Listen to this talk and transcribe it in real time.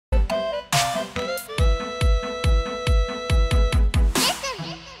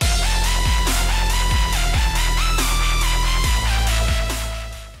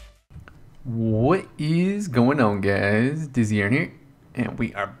on, guys? Dizzy here, and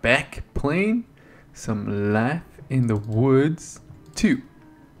we are back playing some Life in the Woods 2.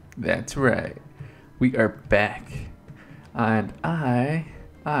 That's right, we are back, and I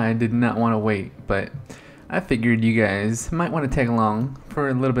did not want to wait, but I figured you guys might want to tag along for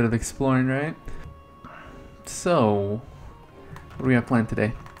a little bit of exploring, right? So, what do we have planned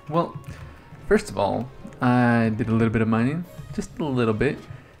today? Well, first of all, I did a little bit of mining, just a little bit.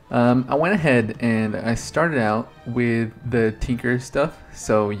 I went ahead and I started out with the tinker stuff,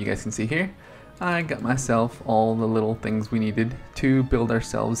 so you guys can see here I got myself all the little things we needed to build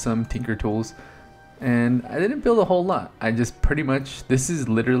ourselves some tinker tools, and I didn't build a whole lot. I just pretty much, this is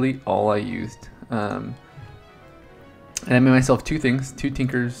literally all I used, and I made myself two things, two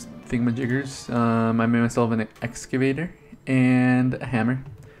tinkers thingamajiggers. I made myself an excavator and a hammer,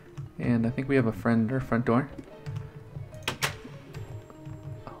 and I think we have a friend at our front door.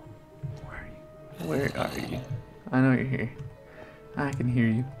 Where are you? I know you're here. I can hear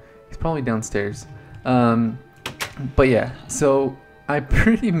you. He's probably downstairs. But yeah, so I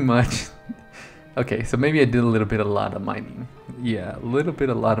pretty much... Okay, so maybe I did a lot of mining. Yeah, a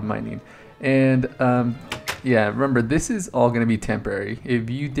lot of mining. And yeah, remember, this is all going to be temporary. If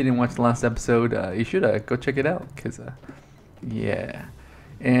you didn't watch the last episode, you should go check it out. Because, yeah.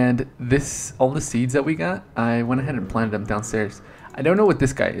 And this, all the seeds that we got, I went ahead and planted them downstairs. I don't know what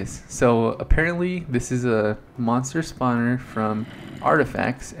this guy is. So apparently this is a monster spawner from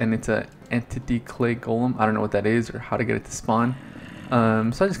Artifacts, and it's a entity clay golem. I don't know what that is or how to get it to spawn.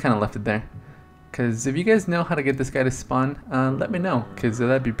 So I just kind of left it there. Because if you guys know how to get this guy to spawn, let me know, because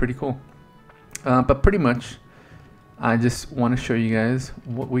that'd be pretty cool. But pretty much, I just want to show you guys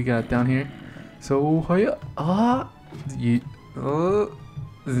what we got down here. So,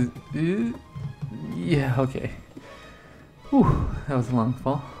 yeah, okay. Whew, that was a long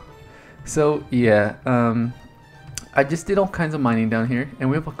fall. So yeah, I just did all kinds of mining down here, and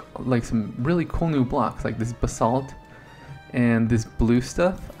we have like some really cool new blocks, like this basalt and this blue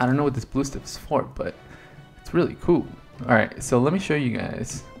stuff. I don't know what this blue stuff is for, but it's really cool. All right, so let me show you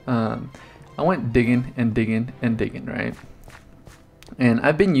guys. I went digging and digging and digging, right? And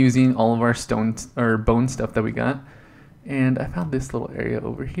I've been using all of our stones or bone stuff that we got, and I found this little area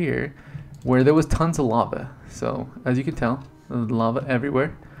over here where there was tons of lava. So as you can tell, there's lava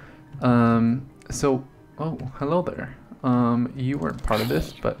everywhere. So, oh, hello there. You weren't part of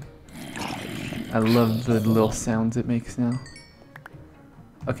this, but I love the little sounds it makes now.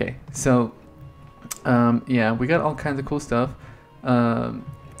 Okay, so yeah, we got all kinds of cool stuff.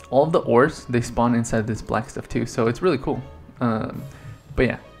 All of the ores, they spawn inside this black stuff too, so it's really cool. But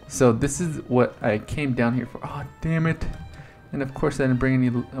yeah, so this is what I came down here for. Oh, damn it. And of course I didn't bring any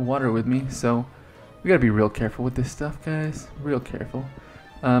water with me, so we gotta be real careful with this stuff, guys. Real careful.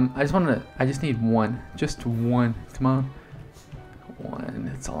 I just need one. Just one. Come on. One.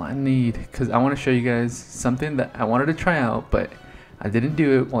 That's all I need. Because I want to show you guys something that I wanted to try out, but I didn't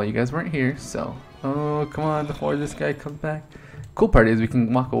do it while you guys weren't here, so... Oh, come on, before this guy comes back. Cool part is we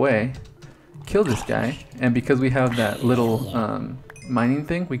can walk away, kill this guy, and because we have that little mining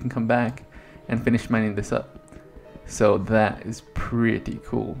thing, we can come back and finish mining this up. So that is pretty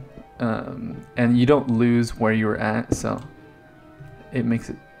cool, and you don't lose where you were at, so it makes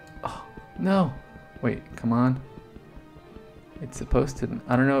it. Oh no, wait, come on, it's supposed to.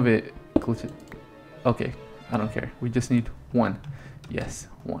 I don't know if it glitches. Okay, I don't care, we just need one. Yes,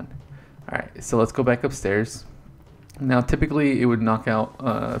 one. Alright, so let's go back upstairs. Now typically it would knock out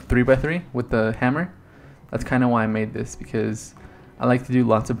 3x3 with the hammer. That's kind of why I made this, because I like to do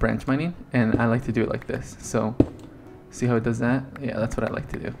lots of branch mining, and I like to do it like this. So see how it does that? Yeah, that's what I like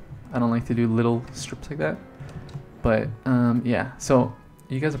to do. I don't like to do little strips like that. But yeah, so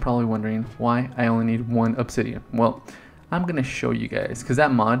you guys are probably wondering why I only need one obsidian. Well, I'm gonna show you guys, because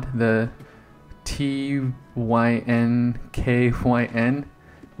that mod, the TYNKYN,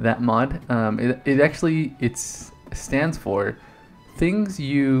 that mod, it actually stands for things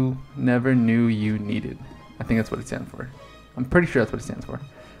you never knew you needed. I think that's what it stands for. I'm pretty sure that's what it stands for.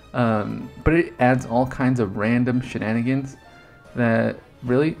 But it adds all kinds of random shenanigans that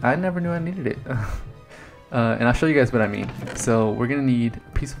really I never knew I needed it. And I'll show you guys what I mean. So we're gonna need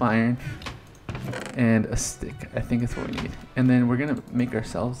a piece of iron and a stick. I think that's what we need. And then we're gonna make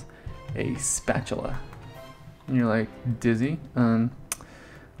ourselves a spatula. And you're like, Dizzy,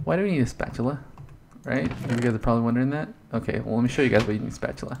 why do we need a spatula? Right? You guys are probably wondering that. Okay, well let me show you guys why you need a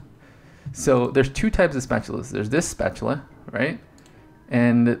spatula. So there's two types of spatulas. There's this spatula, right?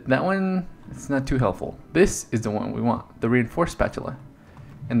 And that one, it's not too helpful. This is the one we want, the reinforced spatula.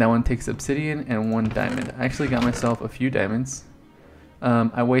 And that one takes obsidian and one diamond. I actually got myself a few diamonds.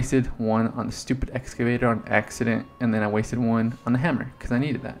 I wasted one on the stupid excavator on accident, and then I wasted one on the hammer because I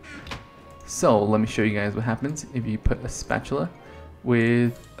needed that. So let me show you guys what happens if you put a spatula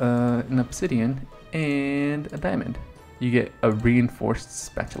with an obsidian and a diamond. You get a reinforced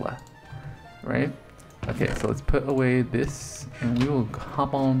spatula, right? Okay, so let's put away this and we will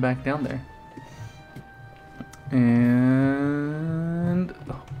hop on back down there. And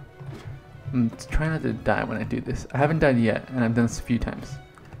oh, I'm trying not to die when I do this. I haven't died yet, and I've done this a few times.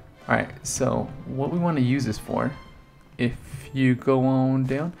 Alright, so what we want to use this for, if you go on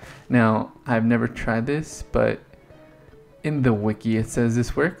down. Now, I've never tried this, but in the wiki it says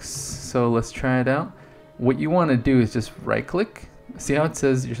this works. So let's try it out. What you want to do is just right click. See how it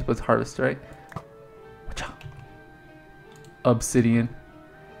says you're supposed to harvest, right? Obsidian.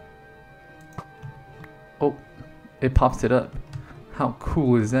 Oh, it pops it up. How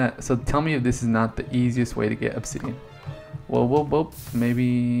cool is that? So tell me if this is not the easiest way to get obsidian. Well,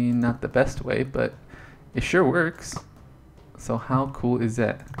 maybe not the best way, but it sure works. So how cool is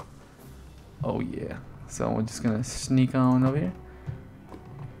that? Oh yeah. So we're just gonna sneak on over here.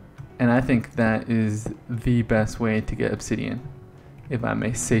 And I think that is the best way to get obsidian, if I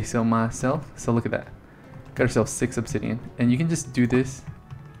may say so myself. So look at that. Got ourselves 6 obsidian. And you can just do this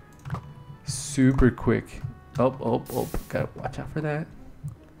super quick. Oh, gotta watch out for that.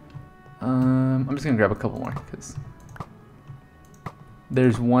 I'm just gonna grab a couple more because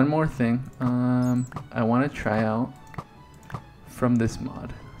there's one more thing I want to try out from this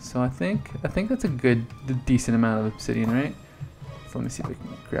mod. So I think that's a decent amount of obsidian, right? So let me see if I can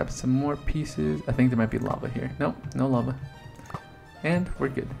grab some more pieces. I think there might be lava here. Nope, no lava. And we're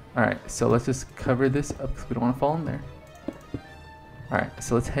good. Alright, so let's just cover this up because we don't want to fall in there. Alright,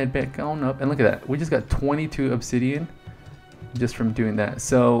 so let's head back on up. And look at that. We just got 22 obsidian just from doing that.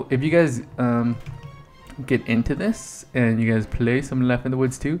 So if you guys get into this and you guys play some Left in the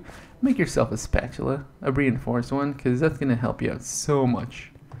Woods 2, make yourself a spatula, a reinforced one, because that's going to help you out so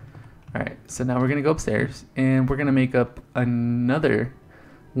much. Alright, so now we're going to go upstairs and we're going to make up another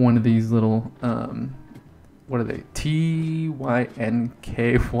one of these little, what are they? TYNKYN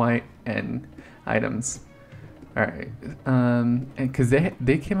items. Alright, and because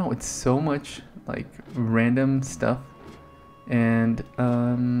they came out with so much like random stuff, and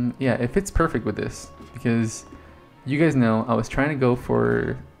yeah, it fits perfect with this because you guys know I was trying to go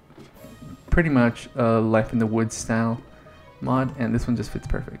for pretty much a Life in the Woods style mod, and this one just fits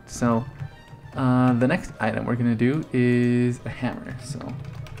perfect. So the next item we're gonna do is a hammer. So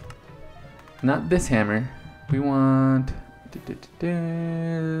not this hammer. We want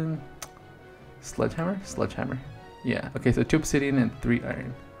sledgehammer. Yeah. Okay. So 2 obsidian and 3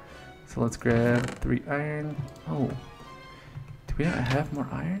 iron. So let's grab 3 iron. Oh, do we not have more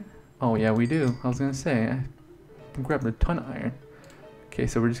iron? Oh yeah, we do. I was gonna say I grabbed a ton of iron. Okay,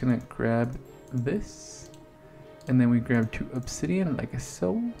 so we're just gonna grab this, and then we grab 2 obsidian like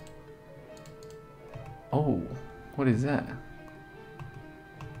so. Oh, what is that?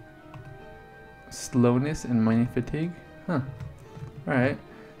 Slowness and mining fatigue? Huh. Alright.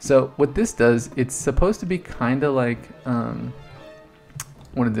 So what this does, it's supposed to be kind of like,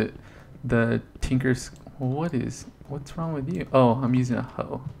 what is it? The Tinker's, what's wrong with you? Oh, I'm using a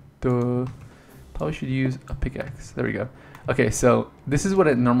hoe. Duh. Probably should use a pickaxe. There we go. Okay, so this is what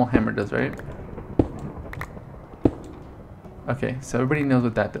a normal hammer does, right? Okay, so everybody knows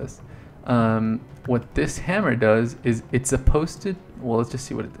what that does. What this hammer does is it's supposed to, well, let's just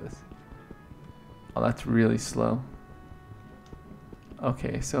see what it does. Oh, that's really slow.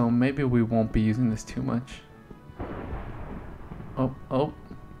 Okay, so maybe we won't be using this too much. Oh.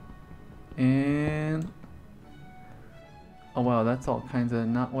 And oh wow, that's all kinds of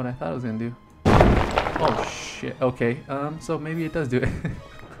not what I thought it was gonna do. Oh shit. Okay, so maybe it does do it.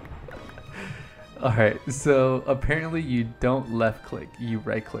 Alright, so apparently you don't left click, you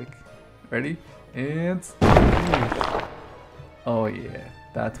right click. Ready? And oh yeah,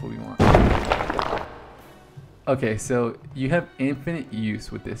 that's what we want. Okay, so you have infinite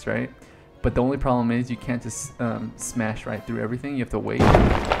use with this, right? But the only problem is you can't just smash right through everything. You have to wait.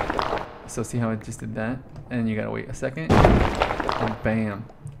 So see how it just did that? And you gotta wait a second. And bam.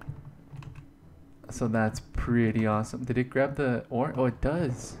 So that's pretty awesome. Did it grab the ore? Oh, it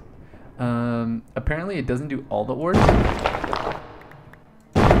does. Apparently it doesn't do all the ores.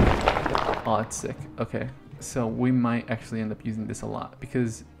 Oh, it's sick. Okay. So we might actually end up using this a lot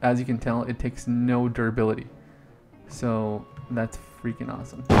because as you can tell, it takes no durability. So that's freaking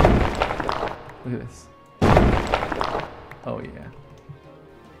awesome. Look at this. Oh yeah.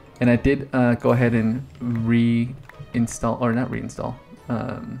 And I did go ahead and reinstall, or not reinstall,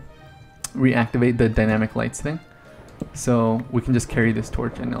 reactivate the dynamic lights thing. So we can just carry this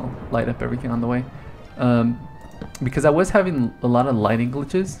torch and it'll light up everything on the way. Because I was having a lot of lighting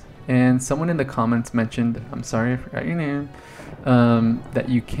glitches, and someone in the comments mentioned, I'm sorry I forgot your name, that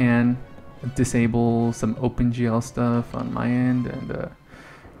you can disable some OpenGL stuff on my end, and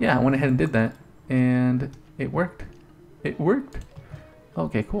yeah, I went ahead and did that, and it worked. It worked.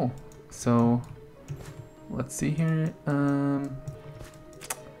 Okay, cool. So let's see here.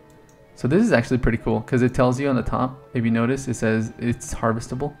 So this is actually pretty cool because it tells you on the top, if you notice, it says it's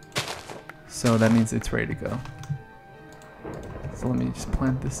harvestable. So that means it's ready to go. So let me just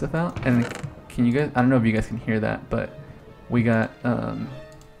plant this stuff out. And can you guys, I don't know if you guys can hear that, but we got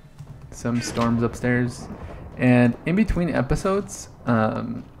some storms upstairs. And in between episodes,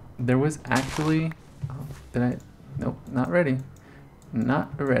 there was actually, oh, nope, not ready.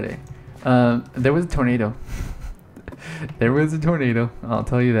 Not ready. There was a tornado. There was a tornado, I'll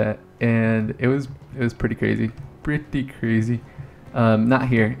tell you that. And it was pretty crazy. Pretty crazy. Not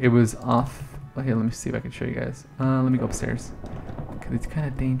here. It was off. Okay, let me see if I can show you guys. Let me go upstairs. Because it's kind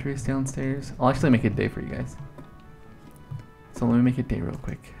of dangerous downstairs. I'll actually make it day for you guys. So let me make it day real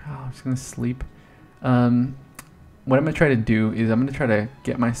quick. Oh, I'm just going to sleep. What I'm going to try to do is I'm going to try to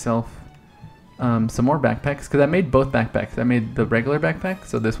get myself some more backpacks. Because I made both backpacks. I made the regular backpack,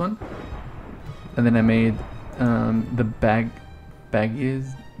 so this one. And then I made the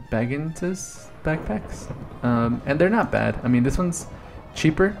Bagginses backpacks. And they're not bad. I mean, this one's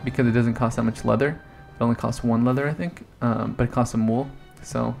cheaper because it doesn't cost that much leather. It only costs 1 leather, I think, but it costs some wool.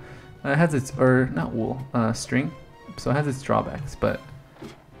 So it has its, or not wool, string. So it has its drawbacks, but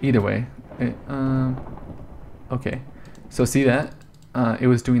either way, it, okay. So see that? It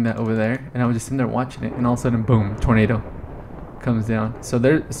was doing that over there, and I was just sitting there watching it, and all of a sudden, boom, tornado comes down. So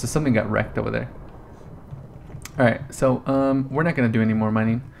so something got wrecked over there. All right, so we're not gonna do any more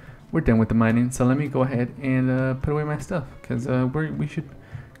mining. We're done with the mining, so let me go ahead and put away my stuff, because we should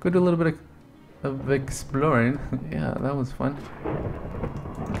go do a little bit of exploring. Yeah, that was fun.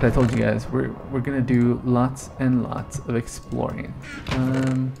 Cause I told you guys we're gonna do lots and lots of exploring.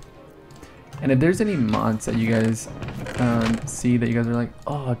 And if there's any mods that you guys see that you guys are like,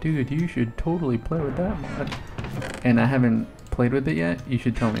 oh dude, you should totally play with that mod, and I haven't played with it yet, you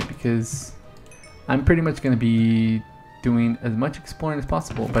should tell me, because I'm pretty much gonna be doing as much exploring as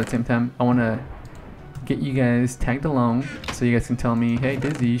possible, but at the same time I want to get you guys tagged along so you guys can tell me, hey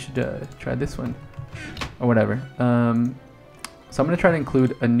Dizzy, you should try this one or whatever. So I'm going to try to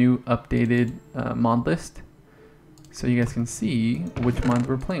include a new updated mod list so you guys can see which mods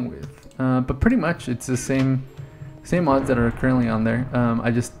we're playing with, but pretty much it's the same mods that are currently on there.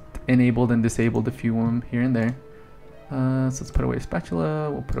 I just enabled and disabled a few of them here and there. So let's put away spatula,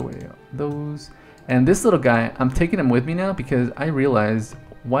 we'll put away those. And this little guy, I'm taking him with me now because I realized,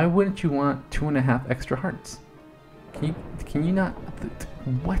 why wouldn't you want 2.5 extra hearts? Can you not?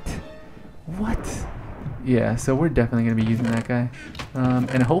 What? Yeah, so we're definitely going to be using that guy.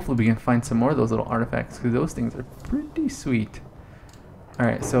 And hopefully we can find some more of those little artifacts, because those things are pretty sweet.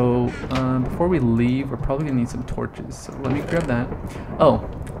 Alright, so before we leave, we're probably going to need some torches. So let me grab that. Oh,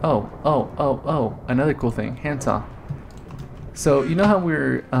 another cool thing, handsaw. So you know how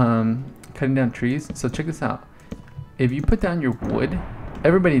we're cutting down trees? So check this out. If you put down your wood,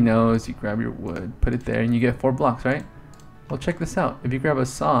 everybody knows you grab your wood, put it there, and you get 4 blocks, right? Well, check this out. If you grab a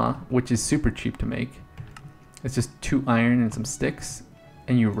saw, which is super cheap to make, it's just 2 iron and some sticks,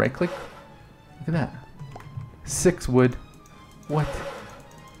 and you right click, look at that. 6 wood. What?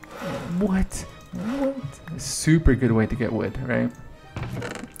 Super good way to get wood, right?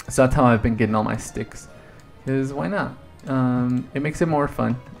 So that's how I've been getting all my sticks. Because why not? It makes it more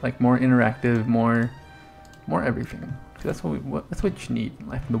fun, like more interactive, more everything. That's what you need in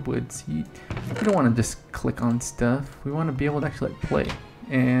life in the woods. You don't want to just click on stuff. We want to be able to actually like play.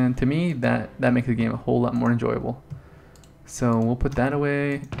 And to me, that makes the game a whole lot more enjoyable. So we'll put that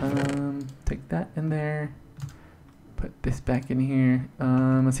away. Take that in there. Put this back in here.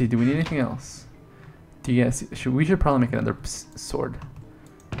 Let's see. Do we need anything else? We should probably make another sword.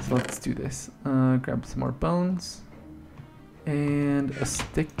 So let's do this. Grab some more bones and a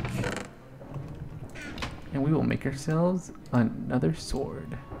stick. And we will make ourselves another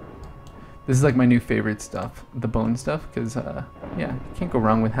sword. This is like my new favorite stuff, the bone stuff, because yeah, you can't go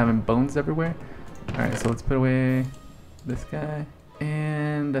wrong with having bones everywhere. Alright, so let's put away this guy,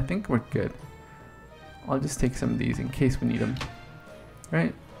 and I think we're good. I'll just take some of these in case we need them.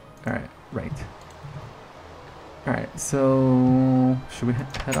 Right? Alright, right. Alright, so should we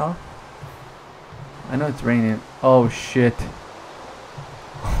head off? I know it's raining. Oh shit.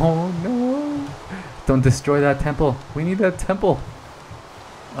 Oh no. Don't destroy that temple. We need that temple.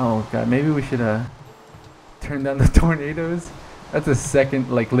 Oh god, maybe we should turn down the tornadoes. That's a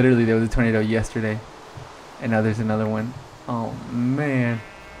second, like literally there was a tornado yesterday. And now there's another one. Oh man.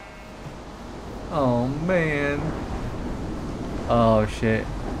 Oh man. Oh shit.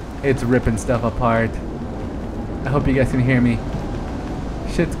 It's ripping stuff apart. I hope you guys can hear me.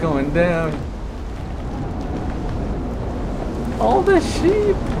 Shit's going down. All the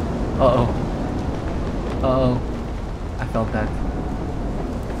sheep. Uh-oh. Uh-oh. I felt that.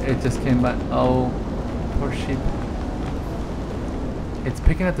 It just came by. Oh, poor sheep. It's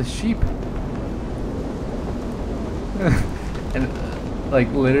picking at the sheep. And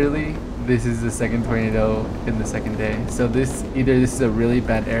like literally, this is the second tornado in the second day. So this, either this is a really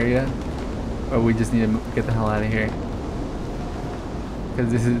bad area, or we just need to get the hell out of here.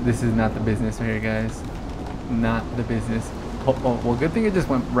 Because this is not the business right here, guys. Not the business. Oh, well, good thing it just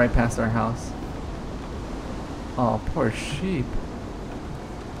went right past our house. Oh, poor sheep.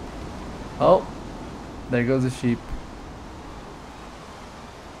 Oh, there goes a sheep.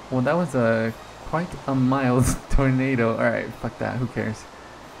 Well, that was quite a mild tornado. Alright, fuck that. Who cares?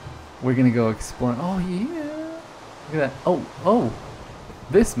 We're gonna go explore. Oh, yeah. Look at that. Oh.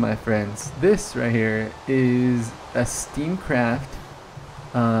 This, my friends. This right here is a SteamCraft.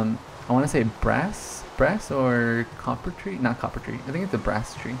 I want to say brass or copper tree? Not copper tree. I think it's a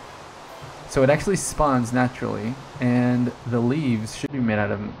brass tree. So it actually spawns naturally, and the leaves should be made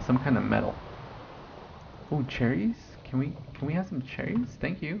out of some kind of metal. Oh, cherries? Can we have some cherries?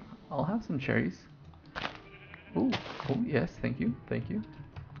 Thank you. I'll have some cherries. Oh yes, thank you.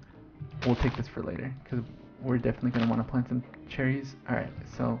 We'll take this for later because we're definitely gonna want to plant some cherries. All right,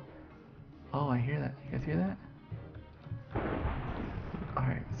 so oh, I hear that. You guys hear that? All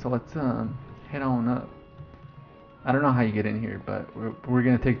right, so let's head on up. I don't know how you get in here, but we're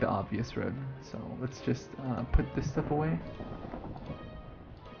gonna take the obvious road. So let's just put this stuff away.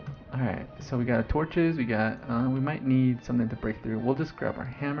 Alright, so we got torches, we might need something to break through. We'll just grab our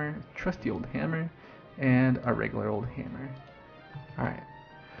hammer, trusty old hammer, and our regular old hammer. Alright.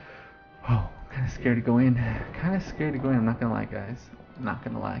 Oh, I'm kind of scared to go in. I'm not gonna lie, guys. I'm not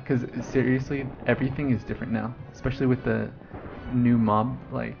gonna lie, because seriously, everything is different now. Especially with the new mob,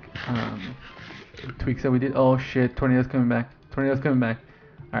 like, tweaks that we did. Oh shit, tornado's coming back.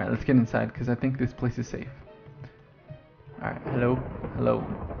 Alright, let's get inside, because I think this place is safe. Alright, hello.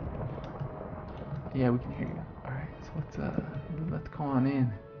 Yeah, we can hear you. Alright, so let's go on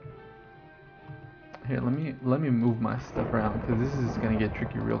in. Here, let me move my stuff around, because this is gonna get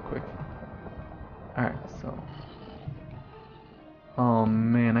tricky real quick. Alright, so oh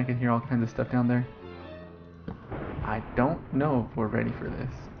man, I can hear all kinds of stuff down there. I don't know if we're ready for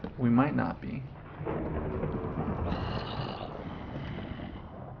this. We might not be.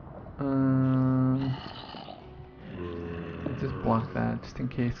 Let's just block that just in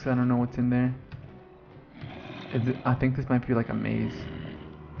case, 'cause I don't know what's in there. I think this might be like a maze.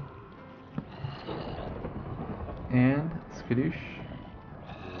 And skadoosh.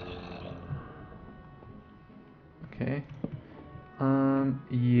 Okay.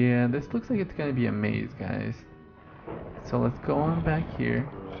 Yeah, this looks like it's gonna be a maze, guys. So let's go on back here.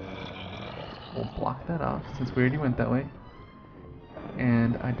 We'll block that off since we already went that way.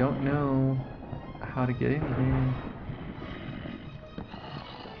 And I don't know how to get in here.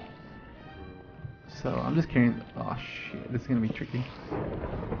 So I'm just carrying. Oh shit, this is gonna be tricky.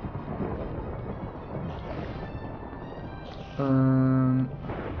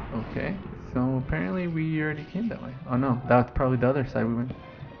 Okay. So apparently we already came that way. Oh no, that's probably the other side we went.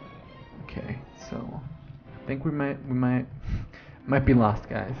 Okay, so I think we might be lost,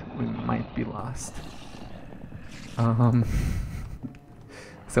 guys. We might be lost.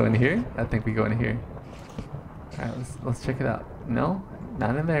 So in here, I think we go in here. All right, let's check it out. No,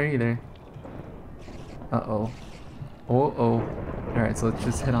 not in there either. Uh-oh. Oh. Alright, so let's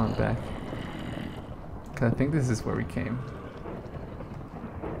just head on back. Cause I think this is where we came.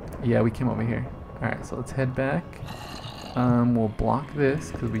 Yeah, we came over here. Alright, so let's head back. We'll block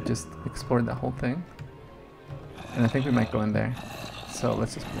this because we just explored that whole thing. And I think we might go in there. So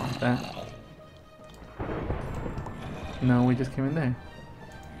let's just block that. No, we just came in there.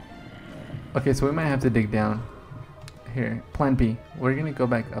 Okay, so we might have to dig down. Here, plan B. We're gonna go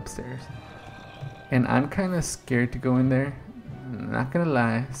back upstairs. And I'm kind of scared to go in there, not gonna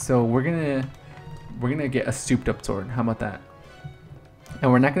lie. So we're gonna get a souped up sword. How about that? And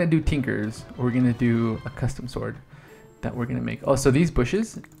we're not gonna do tinkers. We're gonna do a custom sword that we're gonna make. Oh, so these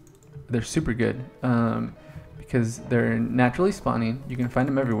bushes, they're super good because they're naturally spawning. You can find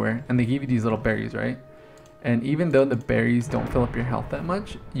them everywhere, and they give you these little berries, right? And even though the berries don't fill up your health that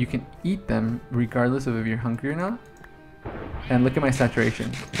much, you can eat them regardless of if you're hungry or not. And look at my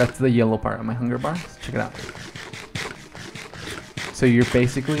saturation. That's the yellow part of my hunger bar. Check it out. So you're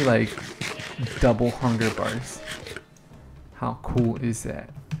basically like double hunger bars. How cool is that?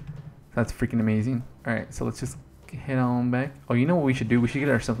 That's freaking amazing. All right, so let's just head on back. Oh, you know what we should do? We should get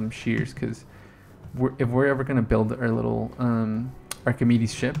ourselves some shears, because if we're ever gonna build our little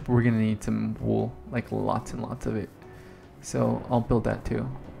Archimedes ship, we're gonna need some wool, like lots and lots of it. So I'll build that too.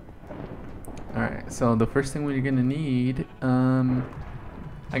 All right, so the first thing we're gonna need,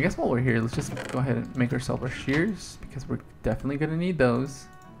 I guess while we're here, let's just go ahead and make ourselves our shears, because we're definitely gonna need those.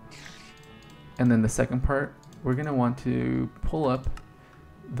 And then the second part, we're gonna want to pull up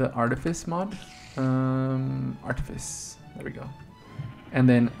the artifice mod. Artifice, there we go. And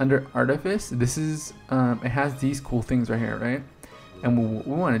then under artifice, this is it has these cool things right here, right? And what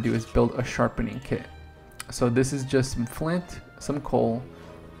we want to do is build a sharpening kit. So this is just some flint, some coal,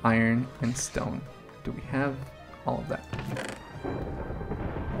 iron, and stone. Do we have all of that?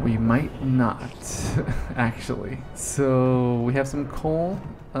 We might not, actually. So we have some coal,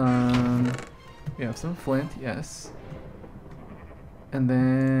 we have some flint, yes. And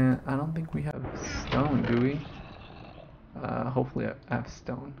then I don't think we have stone, do we? Hopefully I have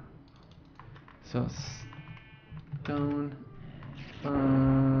stone. So stone.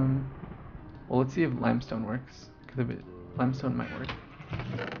 Well, let's see if limestone works. Because if limestone might work.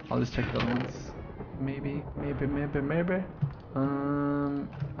 I'll just check the other ones. Maybe. I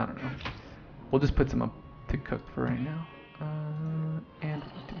don't know. We'll just put some up to cook for right now. And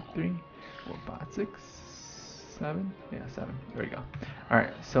 1, 2, 3, 4, 5, 6, 7. Yeah, 7. There we go. All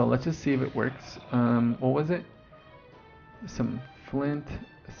right. So let's just see if it works. What was it? Some flint,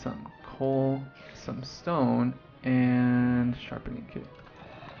 some coal, some stone, and sharpening kit.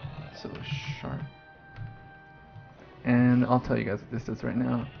 So sharp. And I'll tell you guys what this does right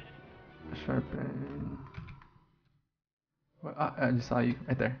now. Sharpen. Well, I just saw you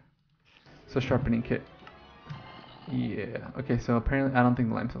right there. So sharpening kit. Yeah. Okay. So apparently I don't think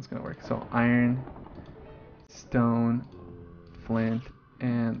the limestone's gonna work. So iron, stone, flint,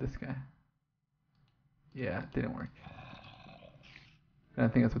 and this guy. Yeah, it didn't work. And I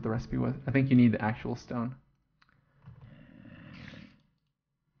think that's what the recipe was. I think you need the actual stone.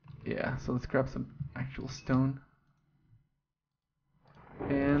 Yeah, so let's grab some actual stone.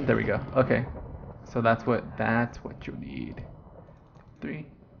 And there we go. Okay. So that's what you need. 3.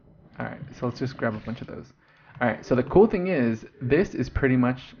 Alright, so let's just grab a bunch of those. Alright, so the cool thing is, this is pretty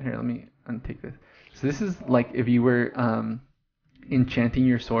much, here, let me untake this. So this is like if you were enchanting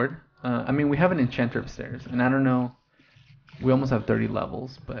your sword. I mean, we have an enchanter upstairs, and I don't know, we almost have 30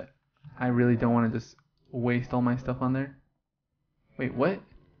 levels, but I really don't want to just waste all my stuff on there. Wait, what?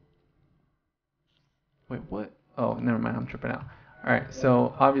 Wait, what? Oh, never mind, I'm tripping out. Alright,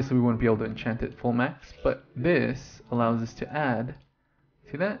 so obviously we wouldn't be able to enchant it full max, but this allows us to add,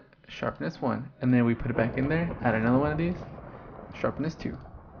 see that? Sharpness 1. And then we put it back in there, add another one of these, sharpness 2.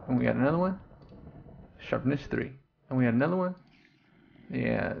 And we add another one, sharpness 3. And we add another one.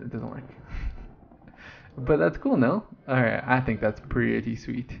 Yeah, it doesn't work. But that's cool, no? Alright, I think that's pretty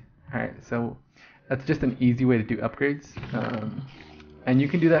sweet. Alright, so that's just an easy way to do upgrades. And you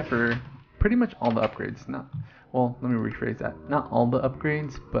can do that for pretty much all the upgrades. Well, let me rephrase that. Not all the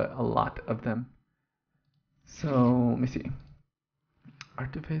upgrades, but a lot of them. So, let me see.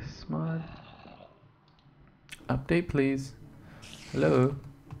 Artifice mod. Update, please. Hello?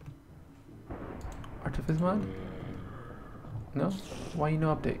 Artifice mod? No? Why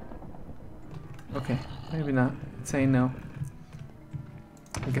no update? Okay, maybe not. It's saying no.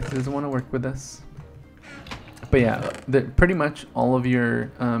 I guess it doesn't want to work with us. But yeah, pretty much all of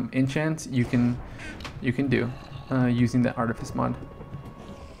your enchants you can do using the artifice mod.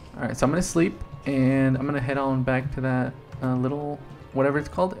 Alright, so I'm gonna sleep and I'm gonna head on back to that little whatever it's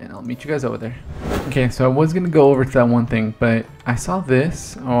called, and I'll meet you guys over there. Okay, so I was gonna go over to that one thing, but I saw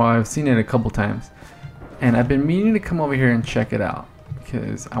this. Oh, I've seen it a couple times, and I've been meaning to come over here and check it out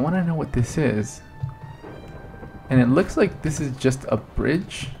because I want to know what this is. And it looks like this is just a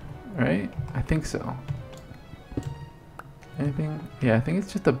bridge, right? I think so. Anything? Yeah, I think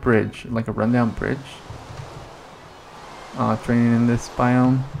it's just a bridge, like a rundown bridge. Oh, it's raining in this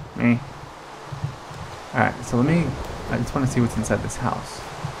biome. Meh. Alright, so I just want to see what's inside this house.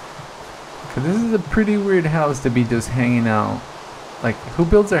 Because this is a pretty weird house to be just hanging out. Like, who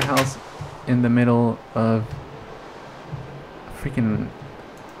builds their house in the middle of a freaking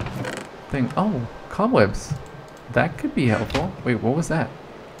thing? Oh, cobwebs. That could be helpful. Wait, what was that?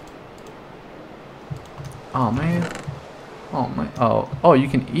 Oh, man. Oh, my. Oh, you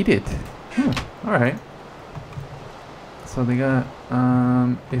can eat it. Alright. So they got,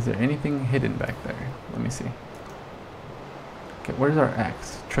 is there anything hidden back there? Let me see. Okay, where's our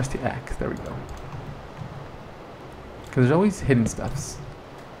axe? Trusty axe. There we go. Because there's always hidden stuffs.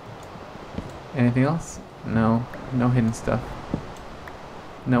 Anything else? No. No hidden stuff.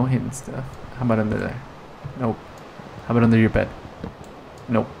 No hidden stuff. How about under there? Nope. How about under your bed?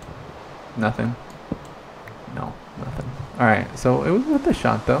 Nope. Nothing. No. Nothing. Alright, so it was worth a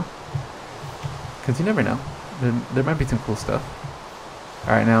shot though. Because you never know. There might be some cool stuff.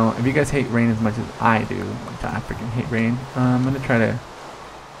 Alright, now, if you guys hate rain as much as I do, which I freaking hate rain, I'm going to try to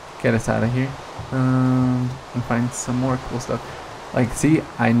get us out of here. And find some more cool stuff. Like, see,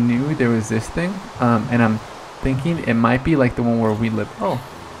 I knew there was this thing, and I'm thinking it might be like the one where we live. Oh,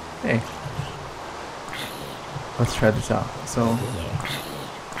 hey. Let's try this out. So,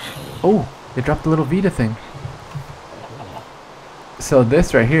 oh, it dropped the little Vita thing. So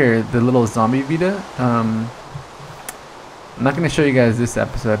this right here, the little zombie Vita, I'm not going to show you guys this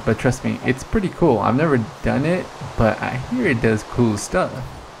episode, but trust me, it's pretty cool. I've never done it, but I hear it does cool stuff.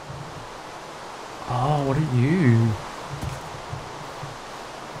 Oh, what are you?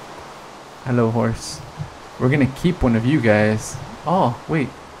 Hello, horse. We're going to keep one of you guys. Oh, wait.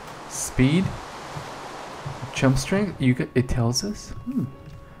 Speed? Jump strength? It tells us?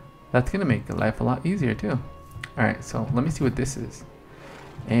 That's going to make life a lot easier, too. Alright, so let me see what this is.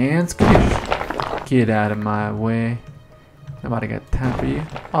 And skoosh. Get out of my way. Nobody got time for you.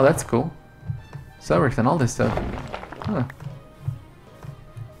 Oh, that's cool. So that works on all this stuff. Huh.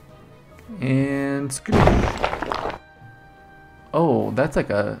 And skoosh. Oh, that's like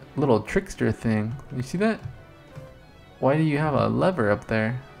a little trickster thing. You see that? Why do you have a lever up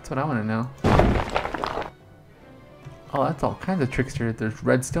there? That's what I want to know. Oh, that's all kinds of trickster. There's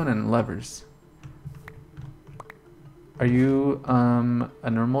redstone and levers. Are you a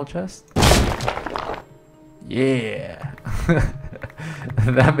normal chest? Yeah.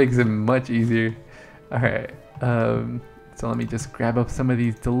 That makes it much easier. Alright. So let me just grab up some of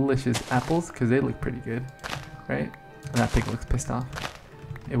these delicious apples because they look pretty good. Right? That pig looks pissed off.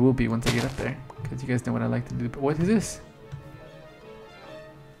 It will be once I get up there. Because you guys know what I like to do. But what is this?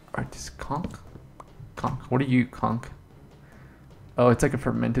 Artist conch? Conch. What are you, conch? Oh, it's like a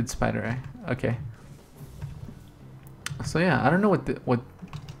fermented spider eye. Okay. So yeah, I don't know what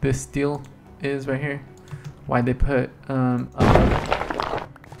this deal is right here. Why they put a,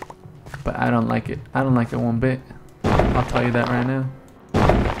 but I don't like it. I don't like it one bit. I'll tell you that right now.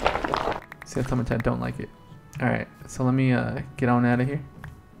 See, that's how much I don't like it. Alright, so let me get on out of here.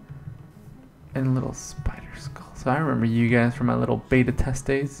 And a little spider skull. So I remember you guys from my little beta test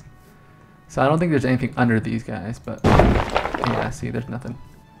days. So I don't think there's anything under these guys, but yeah, see, there's nothing.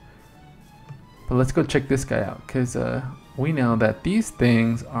 But let's go check this guy out, because we know that these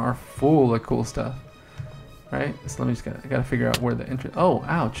things are full of cool stuff. Right? So let me just gotta figure out where the entrance. Oh,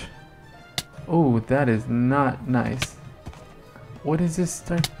 ouch. Oh, that is not nice. What is this?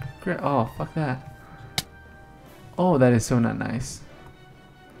 Oh, fuck that. Oh, that is so not nice.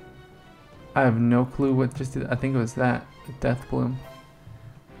 I have no clue what just did. I think it was that death bloom.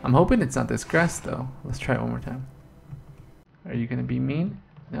 I'm hoping it's not this grass though. Let's try it one more time. Are you gonna be mean?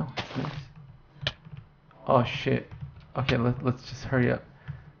 No, it's nice. Oh shit. Okay, let's just hurry up.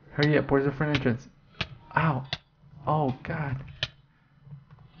 Hurry up. Where's the front entrance? Ow. Oh god.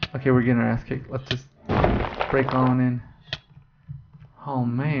 Okay, we're getting our ass kicked. Let's just break on in. Oh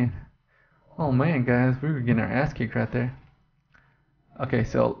man. Oh man, guys, we were getting our ass kicked right there. Okay,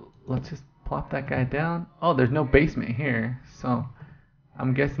 so let's just plop that guy down. Oh, there's no basement here, so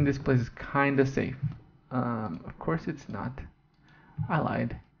I'm guessing this place is kinda safe. Of course it's not. I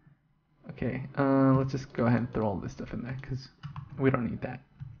lied. Okay, let's just go ahead and throw all this stuff in there because we don't need that.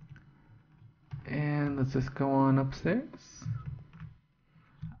 And let's just go on upstairs.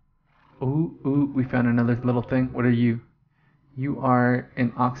 Ooh, we found another little thing. What are you? You are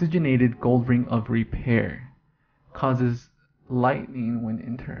an oxygenated gold ring of repair. Causes lightning when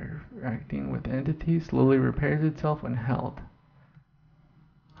interacting with entities. Slowly repairs itself when held.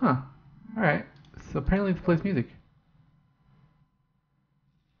 Huh. Alright. So apparently it plays music.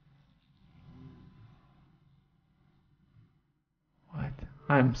 What?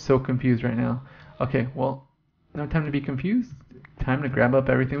 I'm so confused right now. Okay, well, no time to be confused. Time to grab up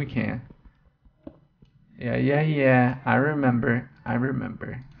everything we can. Yeah. I remember.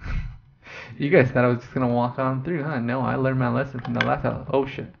 You guys thought I was just gonna walk on through, huh? No, I learned my lesson from the last house. Oh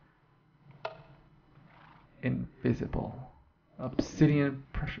shit. Invisible. Obsidian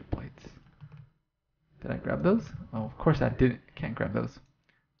pressure plates. Did I grab those? Oh, of course I didn't. Can't grab those.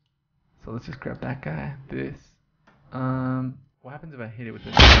 So let's just grab that guy. This. What happens if I hit it with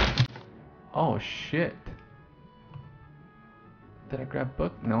this? Oh shit. Did I grab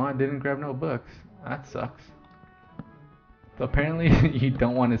book? No, I didn't grab no books. That sucks. So apparently you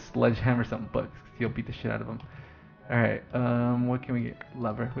don't want to sledgehammer some bugs because you'll beat the shit out of them. Alright, what can we get?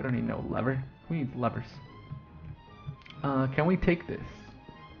 Lever. We don't need no lever. We need levers. Can we take this?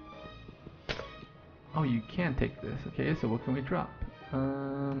 Oh, you can take this. Okay, so what can we drop?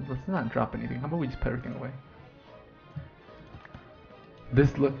 Let's not drop anything. How about we just put everything away?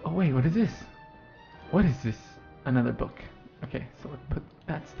 This look. Oh wait, what is this? What is this? Another book. Okay, so let's put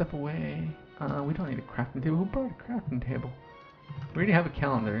that stuff away. We don't need a crafting table. Who brought a crafting table? We already have a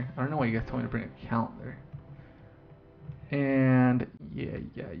calendar. I don't know why you guys told me to bring a calendar. And yeah,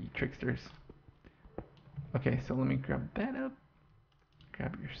 you tricksters. Okay, so let me grab that up.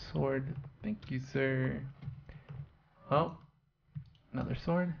 Grab your sword. Thank you, sir. Oh, another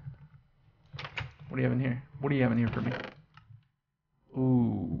sword. What do you have in here? What do you have in here for me?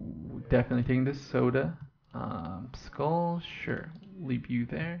 Ooh, definitely taking this soda. Skull, sure. Leave you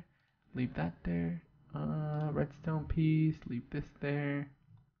there. Leave that there. Redstone piece. Leave this there.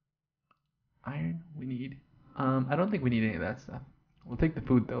 Iron, we need. I don't think we need any of that stuff. We'll take the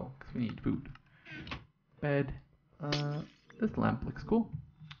food though, because we need food. Bed. This lamp looks cool.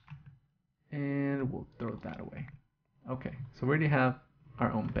 And we'll throw that away. Okay, so we already have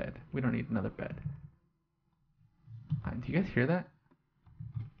our own bed. We don't need another bed. Do you guys hear that?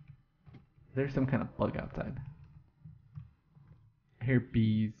 There's some kind of bug outside. I hear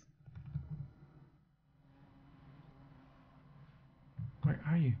bees. Where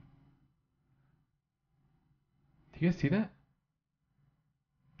are you? Do you guys see that?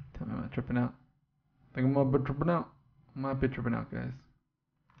 Tell me I'm not tripping out. I think I'm a bit tripping out. I'm a bit tripping out, guys.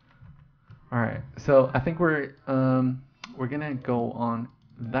 Alright, so I think we're gonna go on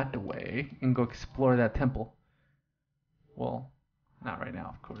that way and go explore that temple. Well, not right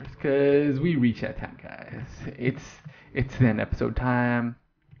now, of course, because we reached that time, guys. It's the end episode time.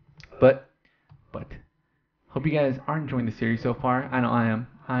 But hope you guys are enjoying the series so far. I know I am.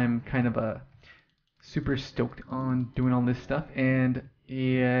 I'm kind of super stoked on doing all this stuff, and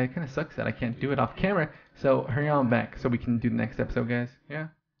yeah, it kind of sucks that I can't do it off camera. So hurry on back so we can do the next episode, guys. Yeah,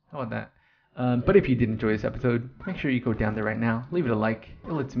 how about that? But if you did enjoy this episode, make sure you go down there right now, leave it a like.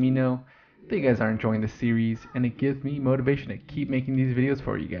 It lets me know that you guys are enjoying the series, and it gives me motivation to keep making these videos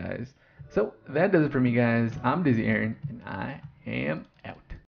for you guys. So that does it for me, guys. I'm Dizzy Aaron, and I am out.